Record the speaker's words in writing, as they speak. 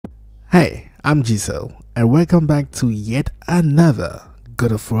Hey, I'm Giselle, and welcome back to yet another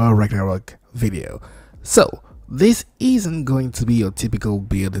God of War Ragnarok video. So, this isn't going to be your typical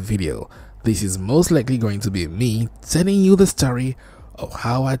build video. This is most likely going to be me telling you the story of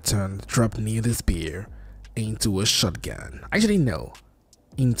how I turned Draupnir the spear into a shotgun. Actually, no,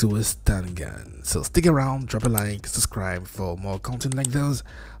 into a stun gun. So stick around, drop a like, subscribe for more content like those,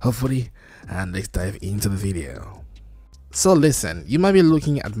 hopefully, and let's dive into the video. So listen, you might be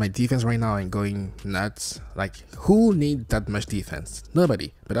looking at my defense right now and going nuts, like who needs that much defense?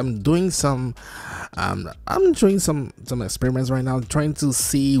 Nobody. But I'm doing some experiments right now, trying to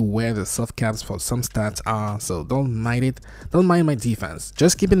see where the soft caps for some stats are. So don't mind my defense.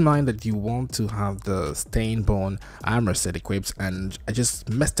 Just keep in mind that you want to have the Steinbjorn armor set equipped, and I just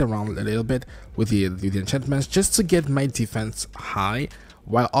messed around a little bit with the enchantments just to get my defense high,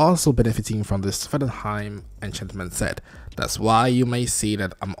 while also benefiting from the Svartalfheim enchantment set. That's why you may see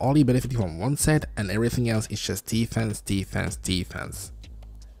that I'm only benefiting from one set and everything else is just defense, defense, defense.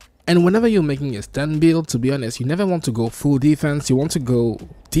 And whenever you're making a stun build, to be honest, you never want to go full defense. You want to go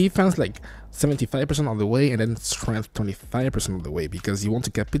defense like 75% of the way and then strength 25% of the way, because you want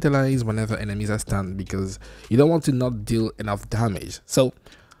to capitalize whenever enemies are stunned, because you don't want to not deal enough damage. So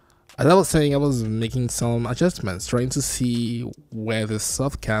as I was saying, I was making some adjustments, trying to see where the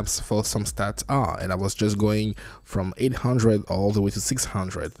soft caps for some stats are, and I was just going from 800 all the way to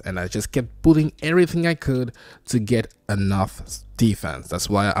 600, and I just kept putting everything I could to get enough defense. That's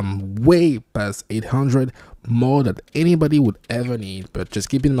why I'm way past 800, more than anybody would ever need. But just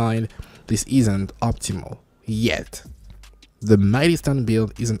keep in mind, this isn't optimal yet. The mighty stun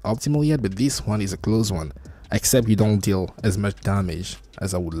build isn't optimal yet, but this one is a close one, except you don't deal as much damage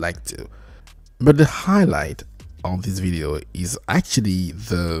as I would like to. But the highlight of this video is actually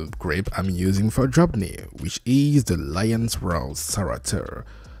the grip I'm using for Draupnir, which is the Lion's Roar Sauroter.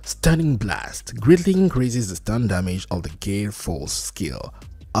 Stunning Blast greatly increases the stun damage of the Gale Force skill,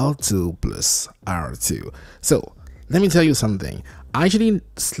 R2 plus R2. So let me tell you something, I actually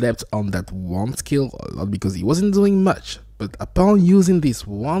slept on that one skill a lot because it wasn't doing much, but upon using this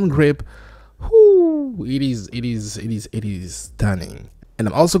one grip, it is stunning. And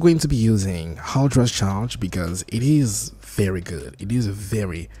I'm also going to be using Hydras Charge because it is very good. It is a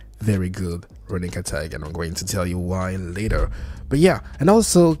very good running attack, and I'm going to tell you why later. But yeah, and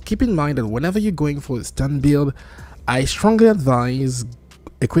also keep in mind that whenever you're going for a stun build, I strongly advise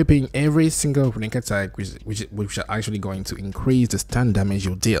equipping every single running attack which are actually going to increase the stun damage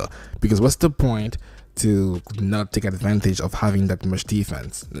you deal, because what's the point to not take advantage of having that much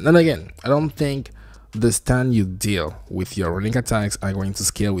defense? And again, I don't think the stun you deal with your running attacks are going to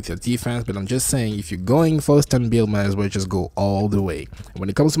scale with your defense, but I'm just saying, if you're going for a stun build, might as well just go all the way. And when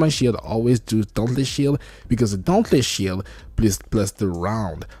it comes to my shield, I always do Dauntless Shield, because the Dauntless Shield plus the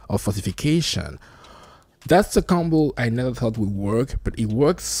Rönd of Fortification, that's a combo I never thought would work, but it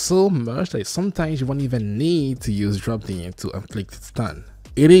works so much that sometimes you won't even need to use Draupnir to inflict stun.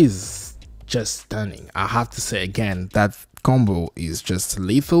 It is just stunning. I have to say again, that combo is just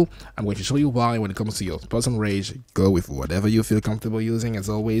lethal. I'm going to show you why. When it comes to your Spartan rage, go with whatever you feel comfortable using. As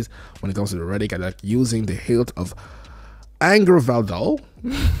always, when it comes to the Relic, I like using the Hilt Of Angrvadall.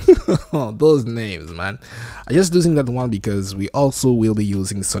 Oh, those names, man. I'm just using that one because we also will be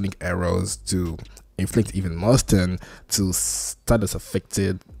using sonic arrows to inflict even more stun to status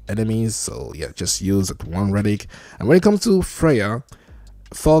affected enemies. So yeah, just use that one Relic. And when it comes to Freya,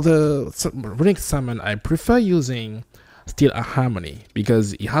 for the Runic summon, I prefer using Steel Harmony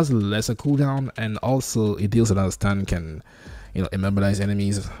because it has lesser cooldown, and also it deals a lot of stun, can immobilize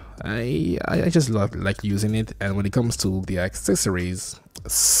enemies. I just like using it. And when it comes to the accessories,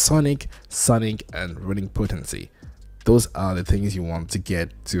 Sonic, and Runic Potency, those are the things you want to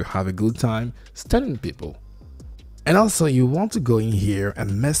get to have a good time stunning people. And also, you want to go in here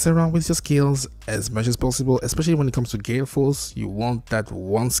and mess around with your skills as much as possible, especially when it comes to Gale Force. You want that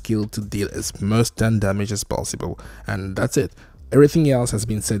one skill to deal as much stun damage as possible, and that's it. Everything else has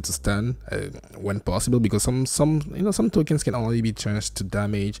been set to stun when possible, because some tokens can only be changed to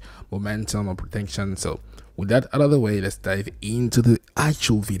damage, momentum, or protection. So with that out of the way, let's dive into the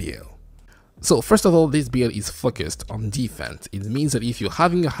actual video. So first of all, this build is focused on defense. It means that if you're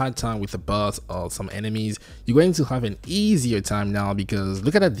having a hard time with a boss or some enemies, you're going to have an easier time now, because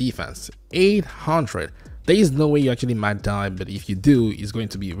look at that defense, 800. There is no way you actually might die, but if you do, it's going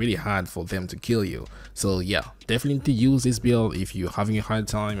to be really hard for them to kill you. So yeah, definitely use this build if you're having a hard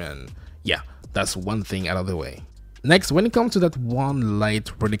time, and yeah, that's one thing out of the way. Next, when it comes to that one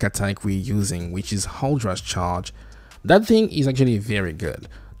light Relic attack we're using, which is Hydras Charge, that thing is actually very good.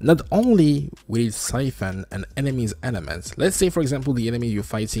 Not only will it siphon an enemy's elements, let's say for example the enemy you're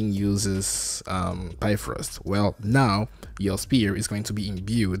fighting uses Bifrost, well now your spear is going to be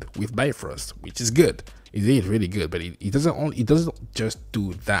imbued with Bifrost, which is good. It is really good, but it doesn't just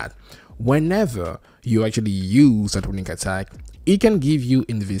do that. Whenever you actually use that runic attack, it can give you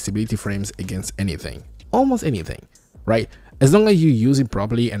invisibility frames against anything, almost anything, right? As long as you use it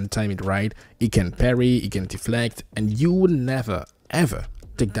properly and time it right, it can parry, it can deflect, and you will never ever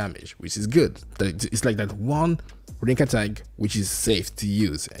take damage, which is good. It's like that one runic attack which is safe to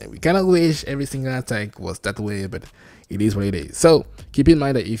use, and we kind of wish every single attack was that way, but it is what it is. So keep in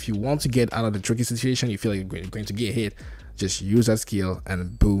mind that if you want to get out of the tricky situation, you feel like you're going to get hit, just use that skill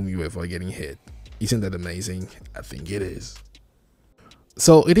and boom, you avoid getting hit. Isn't that amazing? I think it is.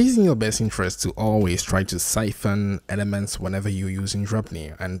 So it is in your best interest to always try to siphon elements whenever you're using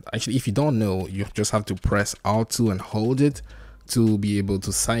Draupnir, and actually if you don't know, you just have to press R2 and hold it to be able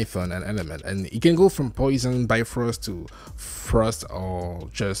to siphon an element, and it can go from poison, Bifrost to frost, or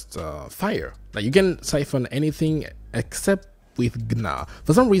just fire. Like you can siphon anything except with Gna.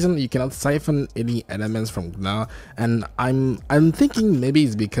 For some reason you cannot siphon any elements from Gna, and I'm thinking maybe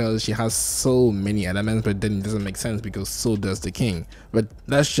it's because she has so many elements, but then it doesn't make sense because so does the king. But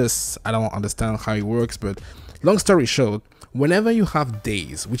that's just, I don't understand how it works. But long story short, whenever you have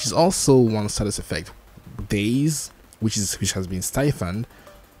days, which is also one status effect, days which has been siphoned,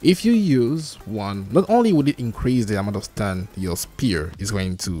 if you use one, not only would it increase the amount of stun your spear is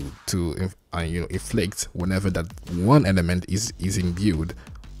going to inflict whenever that one element is imbued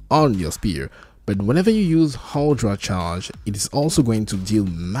on your spear, but whenever you use Hydra charge, it is also going to deal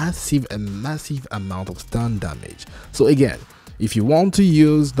massive amount of stun damage. So again, if you want to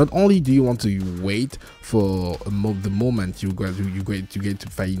use, not only do you want to wait for the moment you get to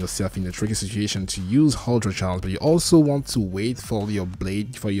find yourself in a tricky situation to use Hydra charge, but you also want to wait for your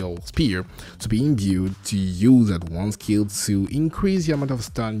blade, for your spear to be imbued to use that one skill to increase the amount of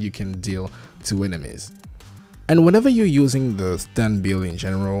stun you can deal to enemies. And whenever you're using the stun build in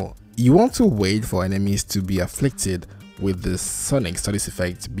general, you want to wait for enemies to be afflicted with the sonic status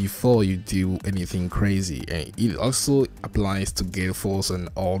effect before you do anything crazy, and it also applies to Gale Force and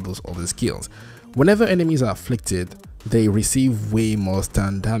all those other skills. Whenever enemies are afflicted, they receive way more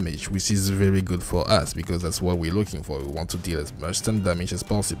stun damage, which is very good for us because that's what we're looking for. We want to deal as much stun damage as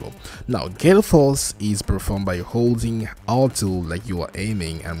possible. Now, Gale Force is performed by holding R2 like you are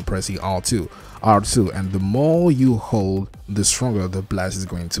aiming and pressing R2, and the more you hold, the stronger the blast is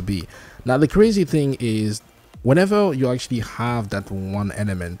going to be. Now, the crazy thing is, whenever you actually have that one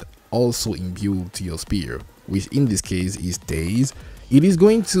element also imbued to your spear, which in this case is days, it is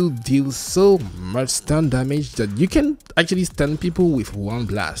going to deal so much stun damage that you can actually stun people with one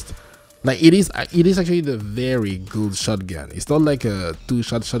blast. Like it is actually the very good shotgun. It's not like a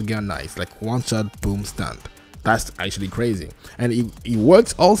two-shot shotgun knife, like one shot, boom, stunned. That's actually crazy, and it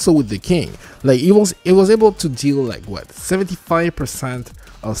works also with the king. Like it was able to deal like what, 75%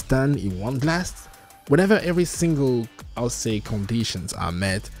 of stun in one blast. Whenever every single, I'll say, conditions are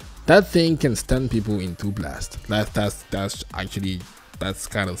met, that thing can stun people in two blasts. That's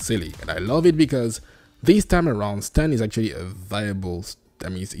kind of silly, and I love it because this time around stun is actually a viable, I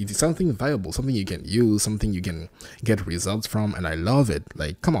mean it is something viable, something you can use, something you can get results from, and I love it.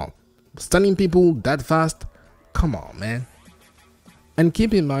 Like, come on, stunning people that fast, come on, man. And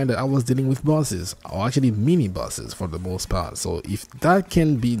keep in mind that I was dealing with bosses, or actually mini bosses for the most part, so if that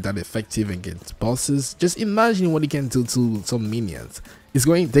can be that effective against bosses, just imagine what it can do to some minions.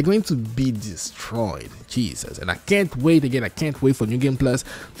 They're going to be destroyed, Jesus. And I can't wait again, I can't wait for New Game Plus.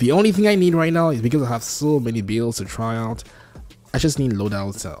 The only thing I need right now is, because I have so many builds to try out, I just need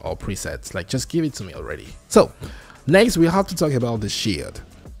loadouts or presets. Like, just give it to me already. So next we have to talk about the shield.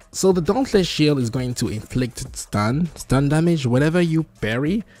 So the Dauntless Shield is going to inflict stun damage whenever you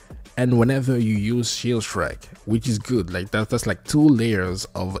parry and whenever you use Shield Strike, which is good. Like that's like 2 layers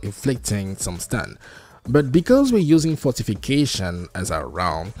of inflicting some stun. But because we're using Fortification as our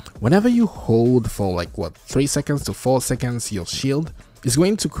round, whenever you hold for like what, 3 seconds to 4 seconds your shield, is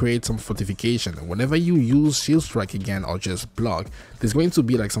going to create some fortification, and whenever you use Shield Strike again or just block, there's going to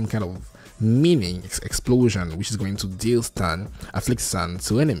be like some kind of mini explosion which is going to deal stun, afflict stun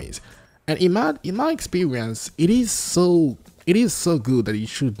to enemies. And in my experience, it is so good that you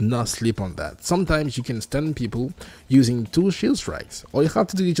should not sleep on that. Sometimes you can stun people using 2 shield strikes. All you have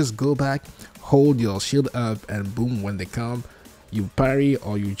to do is just go back, hold your shield up, and boom, when they come, you parry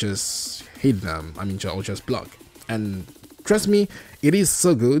or you just hit them, or just block. And trust me, it is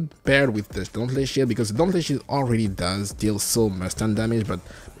so good paired with the Dauntless Shield, because the Dauntless Shield already does deal so much stun damage, but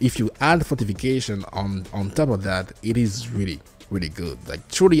if you add fortification on top of that, it is really really good. Like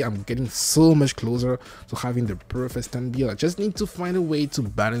truly, I'm getting so much closer to having the perfect stand build. I just need to find a way to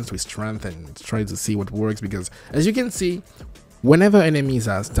balance with strength and try to see what works, because as you can see, whenever enemies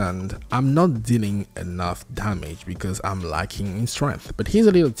are stunned, I'm not dealing enough damage because I'm lacking in strength. But here's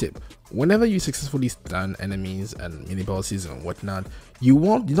a little tip: whenever you successfully stun enemies and mini bosses and whatnot, you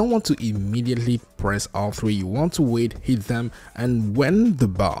don't want to immediately press R3. You want to wait, hit them, and when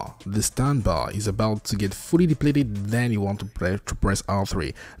the stun bar is about to get fully depleted, then you want to press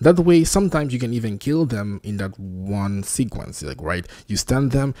R3. That way, sometimes you can even kill them in that one sequence. Like, right, you stun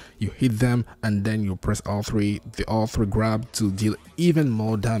them, you hit them, and then you press R3, the R3 grab to deal even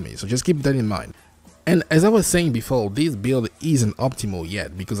more damage. So just keep that in mind. And as I was saying before, this build isn't optimal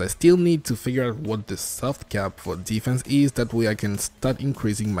yet because I still need to figure out what the soft cap for defense is. That way I can start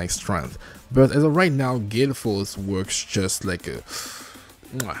increasing my strength. But as of right now, Gale Force works just like a...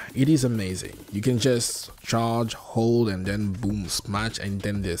 It is amazing. You can just charge, hold, and then boom, smash, and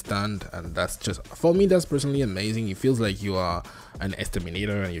then they're stunned. And that's just, for me, that's personally amazing. It feels like you are an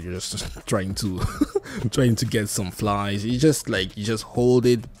exterminator and you're just trying to trying to get some flies. You just hold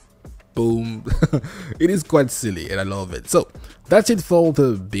it, boom. It is quite silly and I love it. So that's it for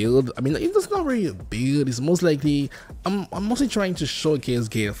the build. I mean, it's not really a build, it's most likely I'm mostly trying to showcase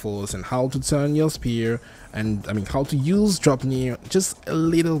Gale Force and how to turn your spear, and I mean how to use Draupnir just a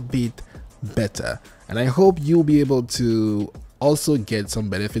little bit better, and I hope you'll be able to also get some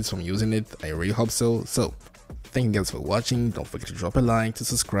benefits from using it. I really hope so. So thank you guys for watching. Don't forget to drop a like, to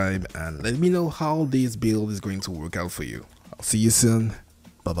subscribe, and let me know how this build is going to work out for you. I'll see you soon.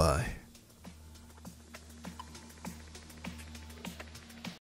 Bye bye.